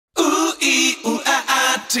ee, ooh, ah,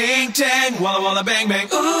 ah, ting, tang, walla, walla, bang, bang.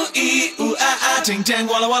 Ooh, ee, ooh, ah, ah, ting, tang,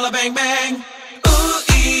 walla, walla, bang, bang. Ooh,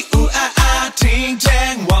 ee, ooh, ah, ah, ting,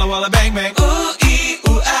 tang, walla, walla, bang, bang. Ooh, ee,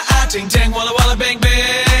 ooh, ah, ah, ting, tang, walla, walla, bang,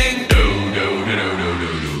 bang. Do, do, do, do, do, do,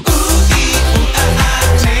 do. Ooh, ee, ooh, ah, ah,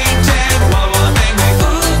 ting, tang, walla, walla, bang, bang.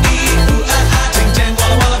 Ooh, ee, ooh, ah, ah, ting, tang,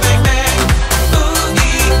 walla, walla, bang, bang. Ooh,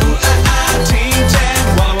 ee, ooh, ah, ah, ting, tang,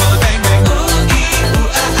 walla, walla, bang, bang. Ooh, ee, ooh,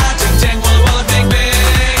 ah, ah, ting, tang, walla, walla, bang, bang.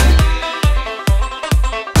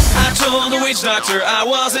 I told the witch doctor I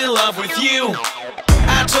was in love with you.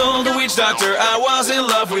 I told the witch doctor I was in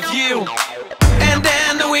love with you. And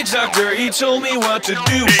then the witch doctor, he told me what to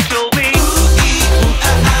do. He told me, ooh, ee, ooh,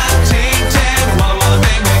 ah, ah, ting, tang, walla, walla,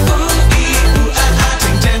 bang, bang. Ooh, ee, ooh, ah, ah,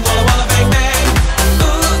 ting, tang, walla, walla, bang, bang.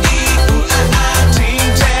 Ooh, ee, ooh, ah, ah, ting,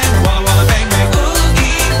 tang, walla, walla, bang, bang. Ooh,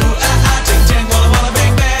 ee, ooh, ah, ah, ting, tang, walla, walla,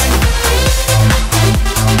 bang, bang.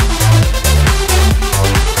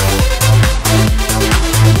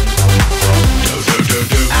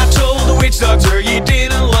 I told the witch doctor you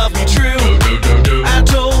didn't love me true. I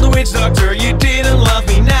told the witch doctor you didn't love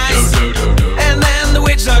me nice. And then the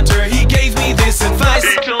witch doctor, he gave me this advice.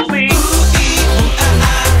 He told me, ooh, ee, ooh, ah,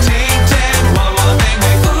 ah, ting, tang, walla, walla, bang,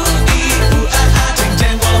 bang. Ooh, ee, ooh, ah, ah, ting,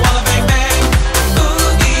 tang, walla, walla, bang, bang. Ooh,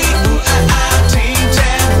 ee, ooh, ah, ah, ting,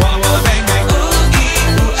 tang, walla, walla, bang, bang. Ooh,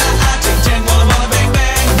 ee, ooh, ah, ah, ting, tang, walla, walla, bang,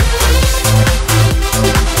 bang.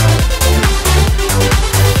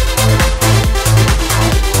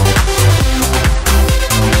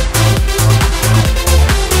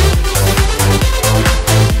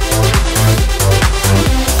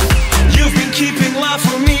 You've been keeping love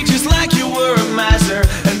for me just like you were a miser.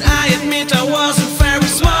 And I admit I wasn't very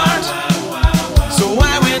smart. So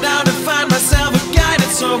I went out to find myself a guy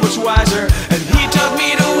that's so much wiser. And he taught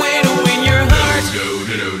me the way to win your heart. Ooh,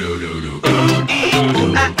 ee,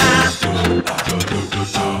 ooh, ah, ah.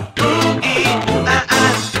 Ooh, ee, ooh, ah,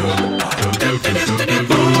 ah. Ooh,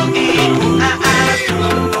 ee, ooh, ah, ah.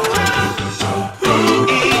 Ooh,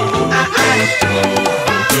 ee, ooh, ah, ah.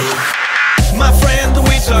 My friend the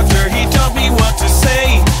witch doctor, he taught me what to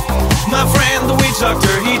say. My friend the witch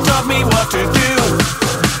doctor, he taught me what to do.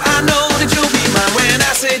 I know that you'll be mine when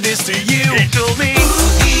I say this to you. He told me,